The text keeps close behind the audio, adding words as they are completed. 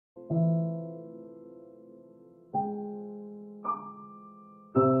Hey,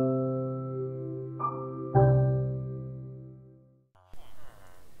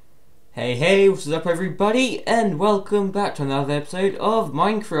 what's up everybody, and welcome back to another episode of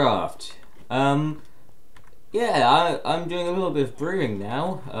Minecraft. I'm doing a little bit of brewing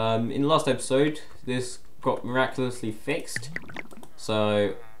now. In the last episode, this got miraculously fixed,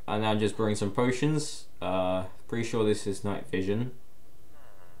 so I'm now just brewing some potions. Pretty sure this is night vision.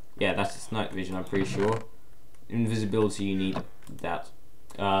 Yeah, that's night vision, I'm pretty sure. Invisibility, you need that.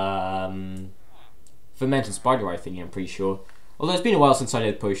 Fermented spider eye thingy, I'm pretty sure. Although it's been a while since I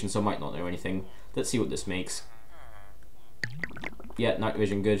did potions, so I might not know anything. Let's see what this makes. Yeah, night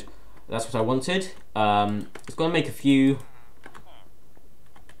vision, good. That's what I wanted. It's gonna make a few.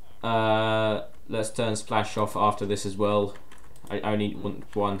 Let's turn splash off after this as well. I only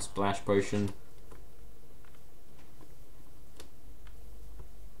want one splash potion.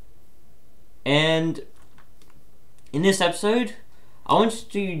 And in this episode, I want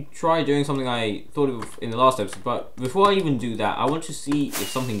to try doing something I thought of in the last episode, but before I even do that, I want to see if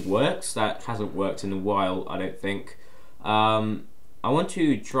something works that hasn't worked in a while, I don't think. I want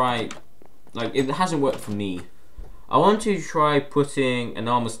to try, like, it hasn't worked for me. I want to try putting an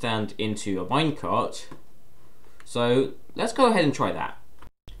armor stand into a minecart, so let's go ahead and try that.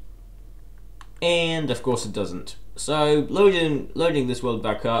 And of course it doesn't. So loading this world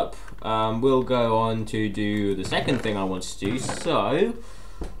back up, we'll go on to do the second thing I want to do. So,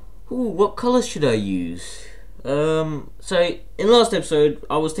 what colours should I use? So in the last episode,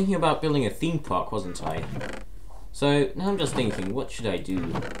 I was thinking about building a theme park, wasn't I? So now I'm just thinking, what should I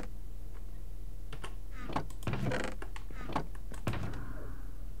do?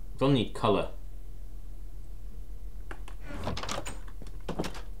 Don't need colour.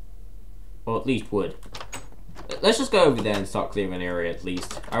 Or at least wood. Let's just go over there and start clearing an area at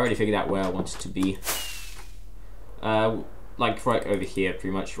least. I already figured out where I want it to be. Like right over here,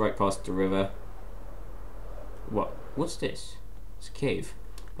 pretty much, right past the river. What's this? It's a cave.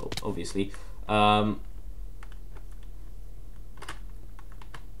 Well, obviously.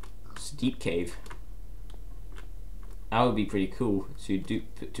 It's a deep cave. That would be pretty cool to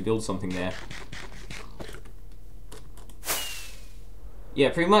build something there. Yeah,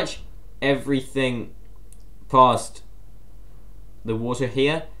 pretty much everything past the water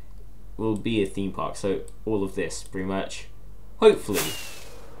here will be a theme park, so all of this pretty much, hopefully.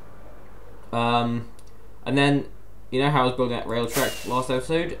 And then, you know how I was building that rail track last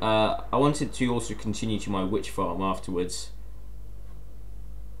episode? I wanted to also continue to my witch farm afterwards.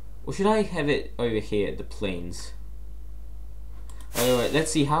 Or should I have it over here at the plains? Alright,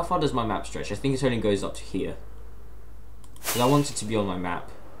 let's see, how far does my map stretch? I think it only goes up to here, because I want it to be on my map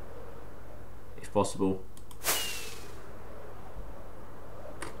if possible.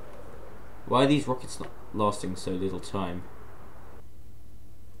 Why are these rockets not lasting so little time?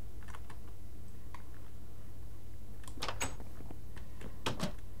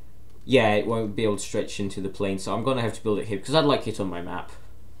 Yeah, it won't be able to stretch into the plane, so I'm gonna have to build it here because I'd like it on my map.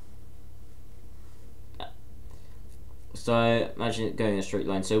 So imagine it going in a straight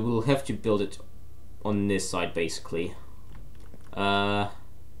line. So we'll have to build it on this side basically. Yeah,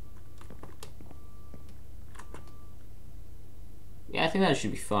 I think that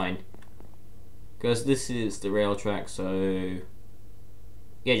should be fine. Because this is the rail track, so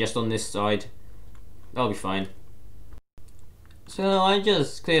yeah, just on this side, that'll be fine. So I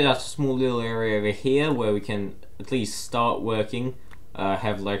just cleared out a small little area over here where we can at least start working,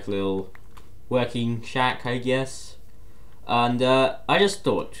 have like a little working shack, I guess. And I just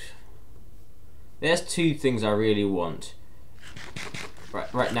thought, there's two things I really want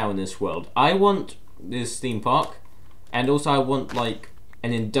right now in this world. I want this theme park, and also I want like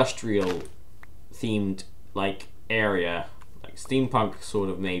an industrial themed like area, like steampunk sort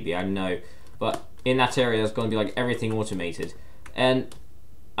of, maybe, I don't know, but in that area there's going to be like everything automated. And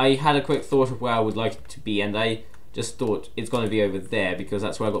I had a quick thought of where I would like it to be, and I just thought it's going to be over there because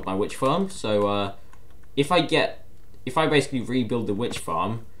that's where I got my witch farm. So if I basically rebuild the witch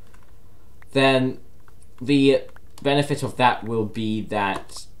farm, then the benefit of that will be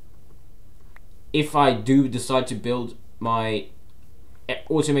that if I do decide to build my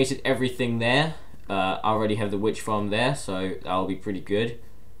automated everything there, I already have the witch farm there, so that'll be pretty good.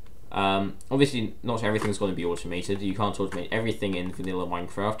 Obviously not everything's going to be automated, you can't automate everything in vanilla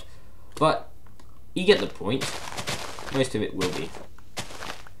Minecraft, but you get the point, most of it will be.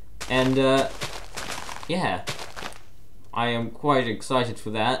 And yeah, I am quite excited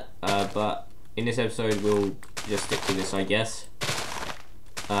for that, but in this episode we'll just stick to this, I guess.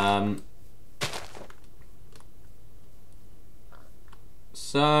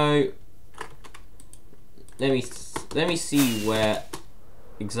 So let me see where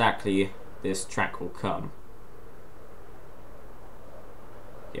exactly this track will come.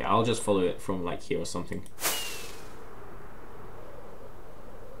 Yeah, I'll just follow it from like here or something.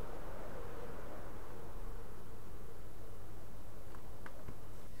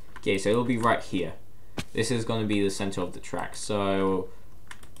 Okay, so it'll be right here. This is going to be the center of the track. So,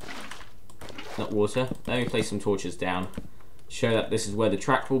 not water. Let me place some torches down. Show that this is where the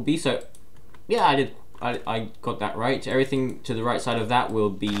track will be. So, yeah, I got that right. Everything to the right side of that will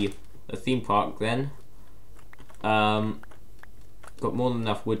be a theme park then. Got more than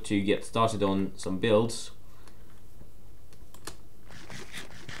enough wood to get started on some builds.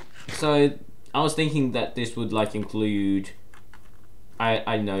 So, I was thinking that this would like include,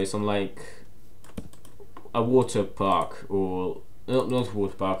 I know, some like a water park, or not a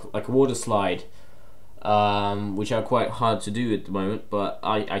water park, like a water slide, which are quite hard to do at the moment, but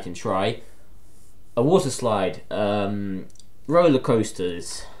I can try. A water slide, roller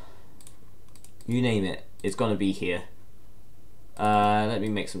coasters, you name it, it's gonna be here. Let me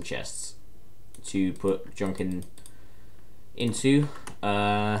make some chests to put junk into.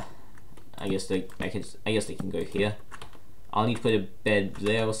 I guess they can go here. I'll need to put a bed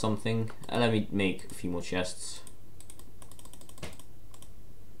there or something. Let me make a few more chests.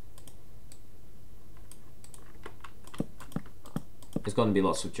 There's gonna be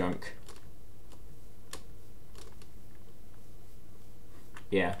lots of junk.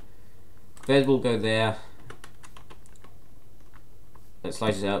 Yeah. Bed will go there. Let's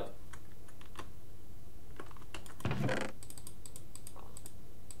slice it up.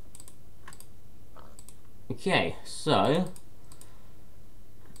 Okay, so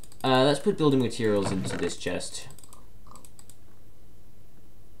let's put building materials into this chest.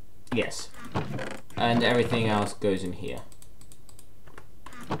 Yes. And everything else goes in here.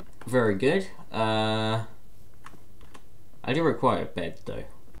 Very good. I do require a bed though.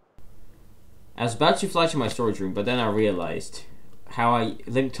 I was about to fly to my storage room, but then I realized how I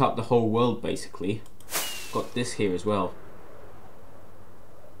linked up the whole world basically. Got this here as well.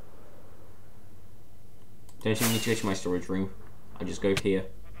 Don't even need to go to my storage room. I just go here.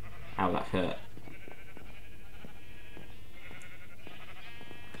 Ow, that hurt.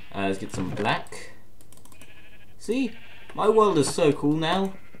 Let's get some black. See? My world is so cool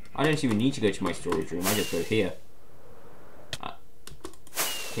now. I don't even need to go to my storage room. I just go here.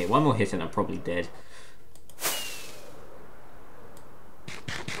 Okay, one more hit and I'm probably dead.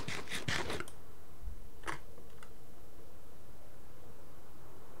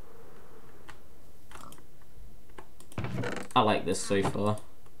 I like this so far.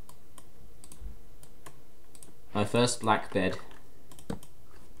 My first black bed.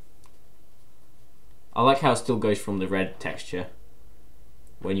 I like how it still goes from the red texture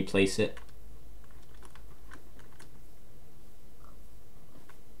when you place it.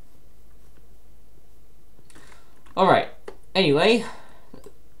 Alright, anyway,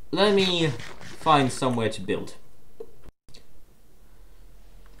 let me find somewhere to build.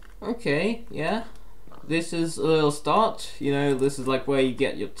 Okay, yeah. This is a little start, you know, this is like where you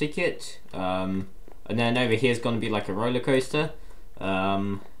get your ticket, and then over here is going to be like a roller coaster.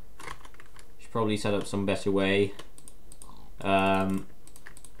 Should probably set up some better way. Not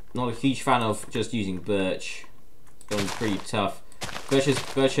a huge fan of just using birch, it's going to be pretty tough.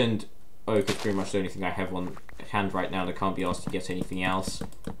 Birch and oak is pretty much the only thing I have on hand right now, and I can't be asked to get anything else.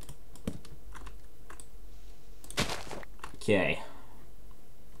 Okay.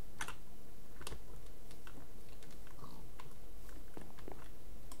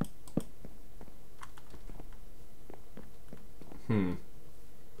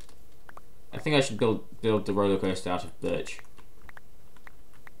 I think I should build the roller coaster out of birch.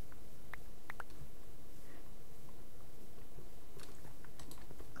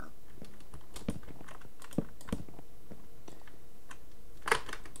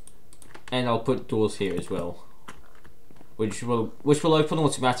 And I'll put doors here as well, which will open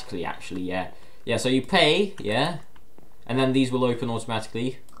automatically. Actually, yeah. So you pay, yeah, and then these will open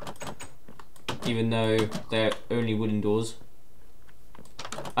automatically, even though they're only wooden doors.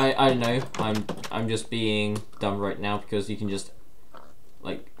 I don't know. I'm just being dumb right now because you can just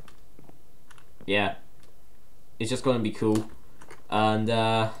like, yeah. It's just gonna be cool, and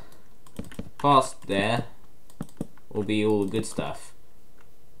past there will be all the good stuff.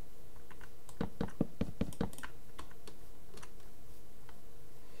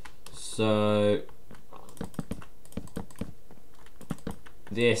 So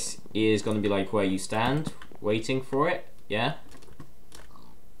this is going to be like where you stand waiting for it, yeah.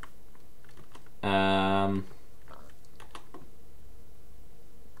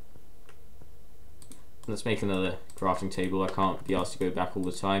 let's make another crafting table. I can't be asked to go back all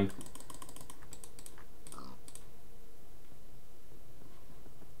the time.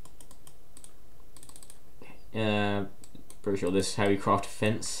 Pretty sure this is how you craft a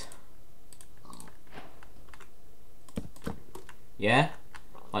fence. Yeah,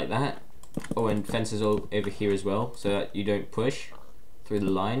 like that. Oh, and fences all over here as well, so that you don't push through the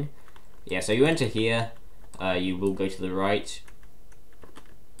line. Yeah, so you enter here, you will go to the right.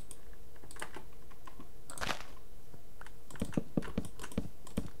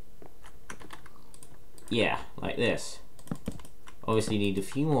 Yeah, like this. Obviously need a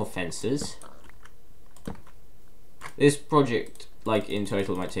few more fences. This project, like in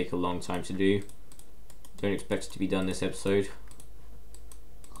total, might take a long time to do. Don't expect it to be done this episode.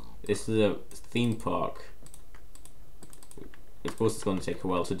 This is a theme park. Of course it's going to take a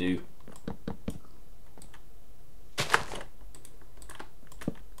while to do.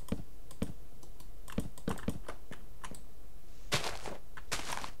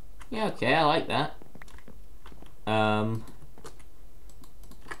 Yeah, okay, I like that. Oh,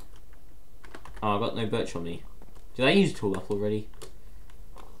 I got no birch on me. Did I use tool up already?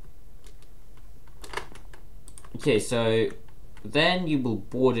 Okay, so then you will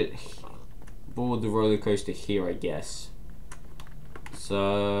board the roller coaster here, I guess.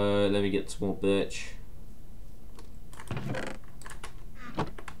 So let me get some more birch.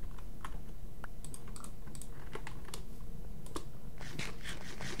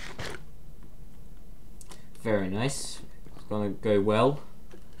 Very nice. It's gonna go well.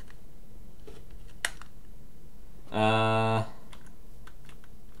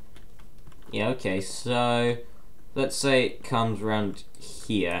 Yeah, okay, so let's say it comes around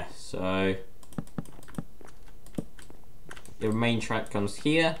here. So the main track comes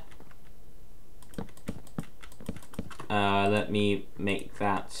here. Let me make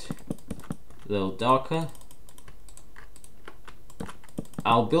that a little darker.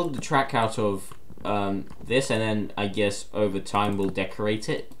 I'll build the track out of this, and then I guess over time we'll decorate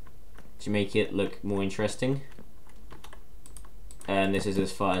it to make it look more interesting. And this is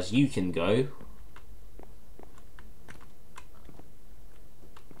as far as you can go.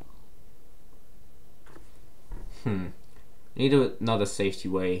 Need another safety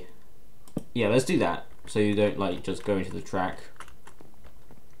way. Yeah, let's do that, so you don't like just go into the track.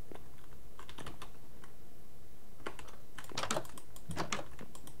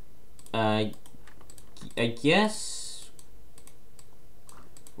 I guess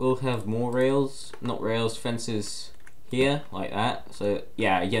we'll have more rails, not rails, fences here, like that. So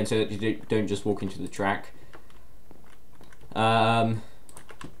yeah, again, so that you don't just walk into the track. Okay,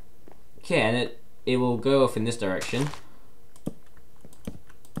 and it will go off in this direction.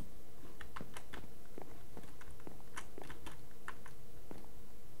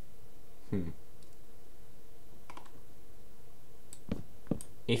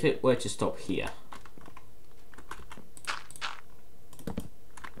 If it were to stop here,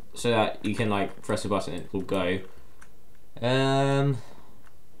 so that you can like press a button and it will go.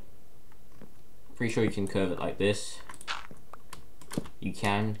 Pretty sure you can curve it like this. You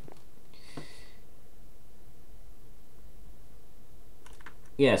can.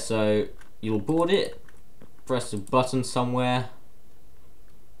 Yeah, so you'll board it, press a button somewhere,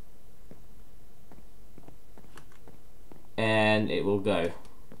 and it will go.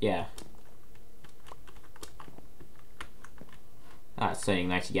 Yeah. That's saying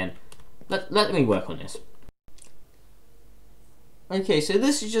nice again. Let me work on this. Okay, so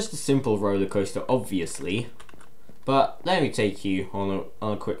this is just a simple roller coaster, obviously, but let me take you on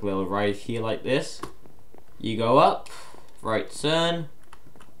a quick little ride here like this. You go up, right turn,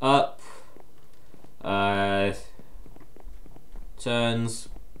 up, turns,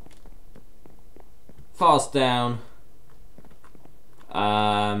 fast down,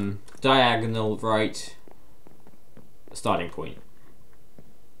 diagonal right, starting point.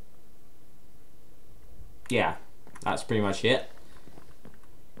 Yeah, that's pretty much it.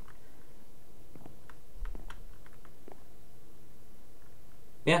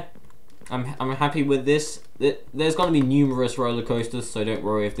 Yeah, I'm happy with this. There's going to be numerous roller coasters, so don't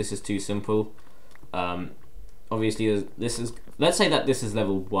worry if this is too simple. Obviously, let's say that this is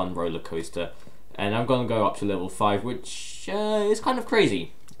level 1 roller coaster, and I'm going to go up to level 5, which is kind of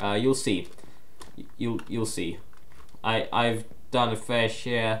crazy. You'll see. You'll see. I've done a fair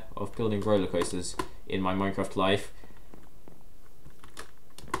share of building roller coasters in my Minecraft life.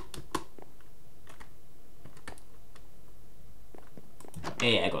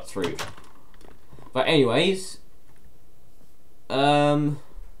 Yeah, I got through. But anyways,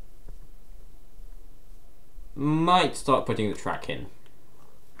 might start putting the track in.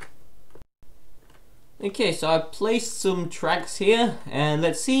 Okay, so I've placed some tracks here, and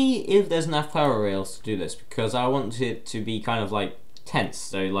let's see if there's enough power rails to do this, because I want it to be kind of like tense,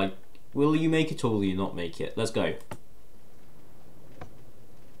 so like, will you make it or will you not make it? Let's go.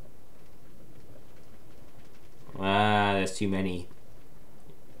 Ah, there's too many.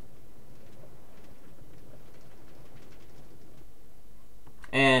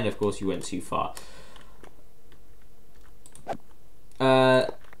 And of course you went too far.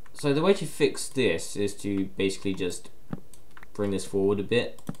 So the way to fix this is to basically just bring this forward a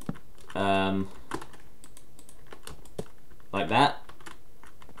bit. Like that.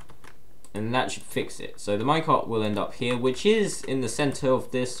 And that should fix it. So the minecart will end up here, which is in the center of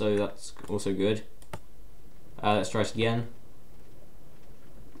this, so that's also good. Let's try it again.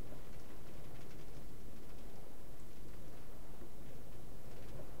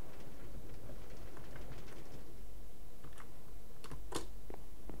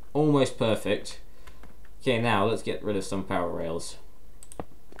 Almost perfect. Okay, now let's get rid of some power rails.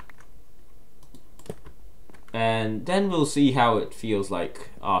 And then we'll see how it feels like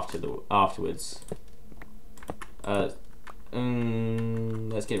afterwards. Let's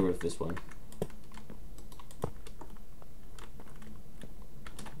get rid of this one.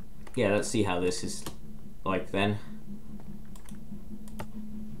 Yeah, let's see how this is like then.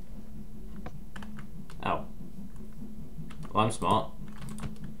 Oh. Well, I'm smart.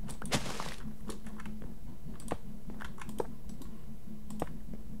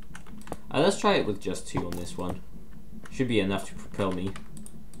 Let's try it with just 2 on this one. Should be enough to propel me.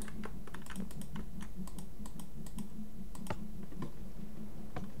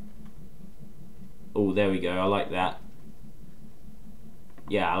 Oh, there we go. I like that.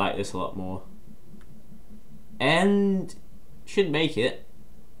 Yeah, I like this a lot more. And should make it.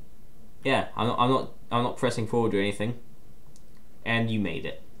 Yeah, I'm not pressing forward or anything. And you made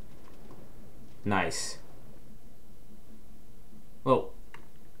it. Nice. Well,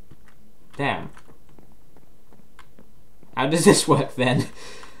 damn. How does this work then?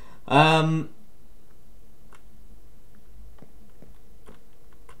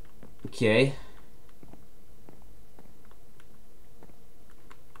 Okay.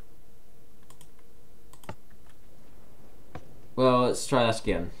 Well, let's try that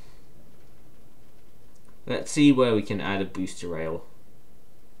again. Let's see where we can add a booster rail.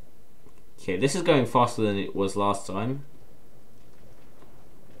 Okay, this is going faster than it was last time.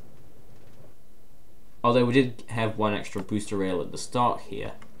 Although we did have 1 extra booster rail at the start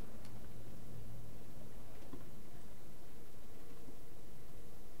here.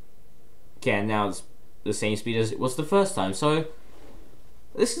 Okay, and now it's the same speed as it was the first time, so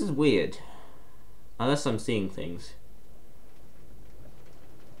this is weird. Unless I'm seeing things.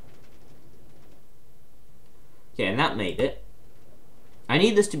 Okay, and that made it. I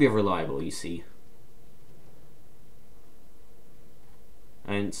need this to be reliable, you see.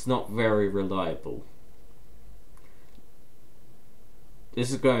 And it's not very reliable. This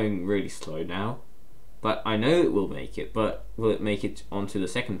is going really slow now. But I know it will make it, but will it make it onto the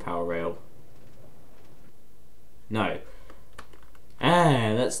second power rail? No.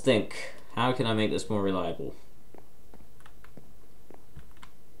 Let's think. How can I make this more reliable?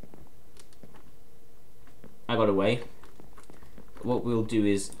 I got a way. What we'll do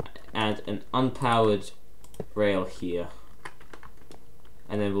is add an unpowered rail here.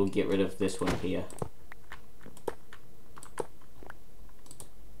 And then we'll get rid of this one here.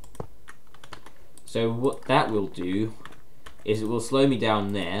 So what that will do is it will slow me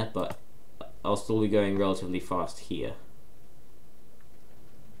down there, but I'll still be going relatively fast here.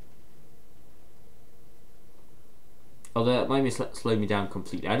 Although it might slow me down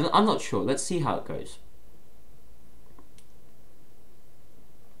completely. I'm not sure. Let's see how it goes.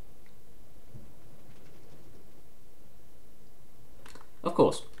 Of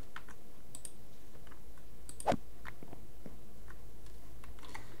course.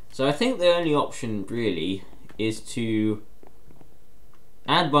 So I think the only option really is to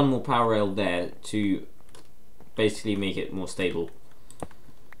add 1 more power rail there to basically make it more stable,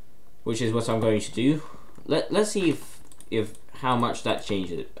 which is what I'm going to do. Let's see if how much that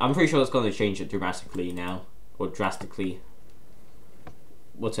changes it. I'm pretty sure it's going to change it dramatically now, or drastically.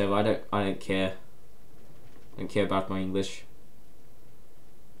 Whatever. I don't care. I don't care about my English.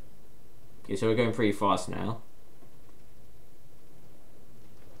 Okay, so we're going pretty fast now.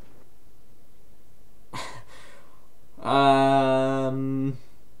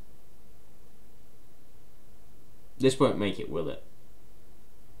 This won't make it, will it?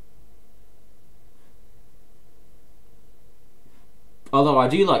 Although I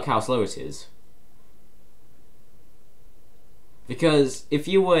do like how slow it is. Because if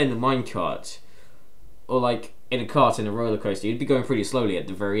you were in the minecart, or like in a cart in a roller coaster, you'd be going pretty slowly at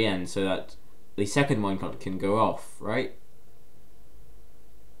the very end so that the second minecart can go off, right?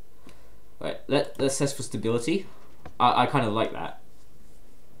 Right, let's test for stability. I kind of like that.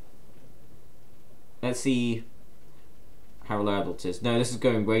 Let's see how reliable it is. No, this is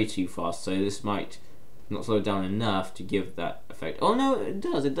going way too fast, so this might not slow down enough to give that effect. Oh no, it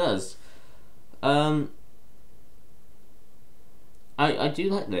does. I do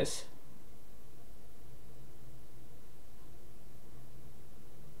like this.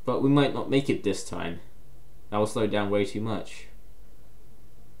 But we might not make it this time. That will slow down way too much.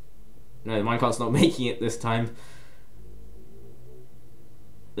 No, the minecart's not making it this time.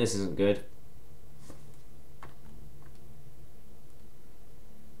 This isn't good.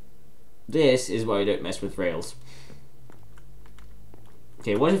 This is why I don't mess with rails.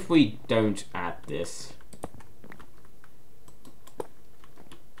 Okay, what if we don't add this?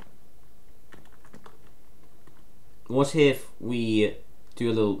 What if we do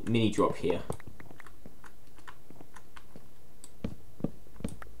a little mini drop here?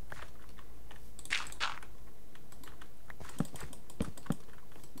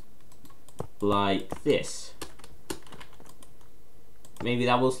 Like this. Maybe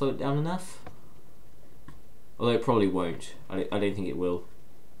that will slow it down enough? Although it probably won't. I don't think it will.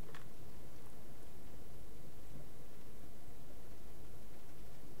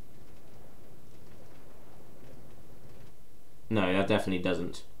 No, that definitely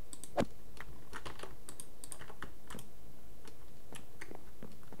doesn't.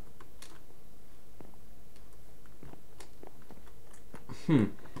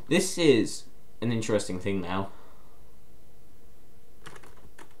 This is an interesting thing now.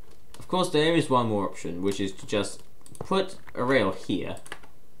 Of course, there is one more option, which is to just put a rail here,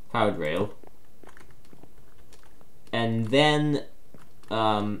 powered rail, and then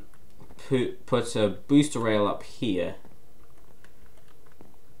put a booster rail up here.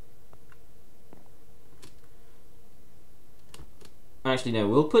 Actually, no,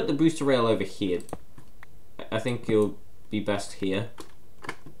 we'll put the booster rail over here. I think it'll be best here.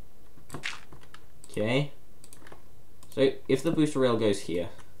 Okay. So, if the booster rail goes here,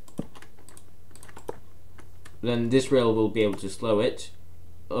 then this rail will be able to slow it.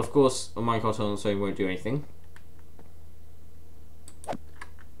 Of course, a minecart on its own won't do anything.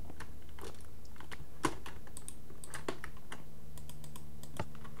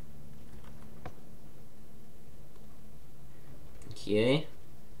 Okay.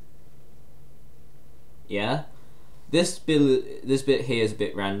 Yeah. This bit here is a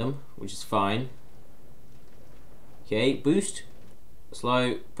bit random, which is fine. Okay, boost,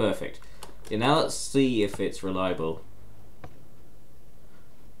 slow, perfect. Okay, now let's see if it's reliable.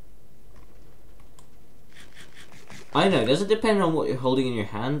 I don't know, does it depend on what you're holding in your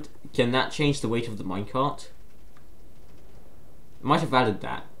hand? Can that change the weight of the minecart? I might have added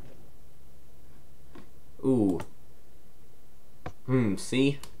that. Ooh.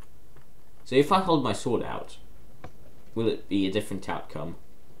 See? So if I hold my sword out, will it be a different outcome?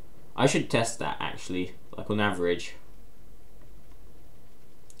 I should test that actually, like on average.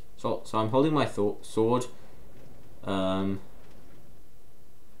 So I'm holding my sword.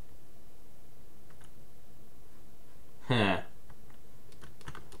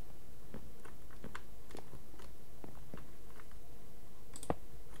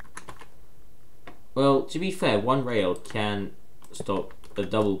 Well, to be fair, one rail can stop a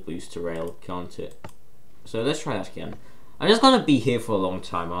double booster rail, can't it? So let's try that again. I'm just gonna be here for a long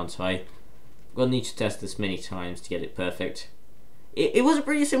time, aren't I? I'm gonna need to test this many times to get it perfect. It was a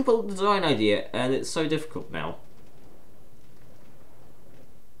pretty simple design idea, and it's so difficult now.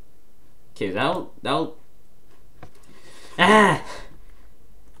 Okay, that'll... Ah!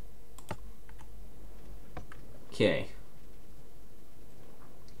 Okay.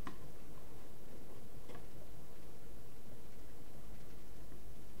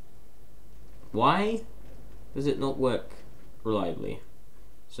 Why does it not work reliably?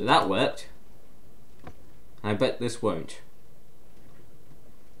 So that worked. I bet this won't.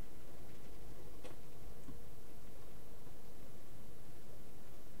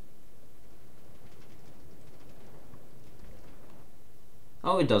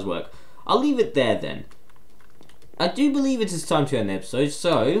 Oh, it does work. I'll leave it there then. I do believe it is time to end the episode,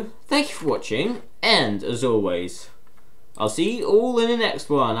 so thank you for watching, and as always, I'll see you all in the next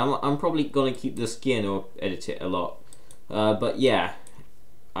one. I'm probably gonna keep the skin or edit it a lot, but yeah,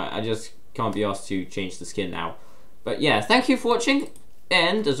 I just can't be asked to change the skin now. But yeah, thank you for watching,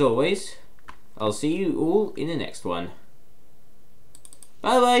 and as always, I'll see you all in the next one.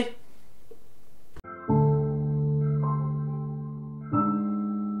 Bye bye.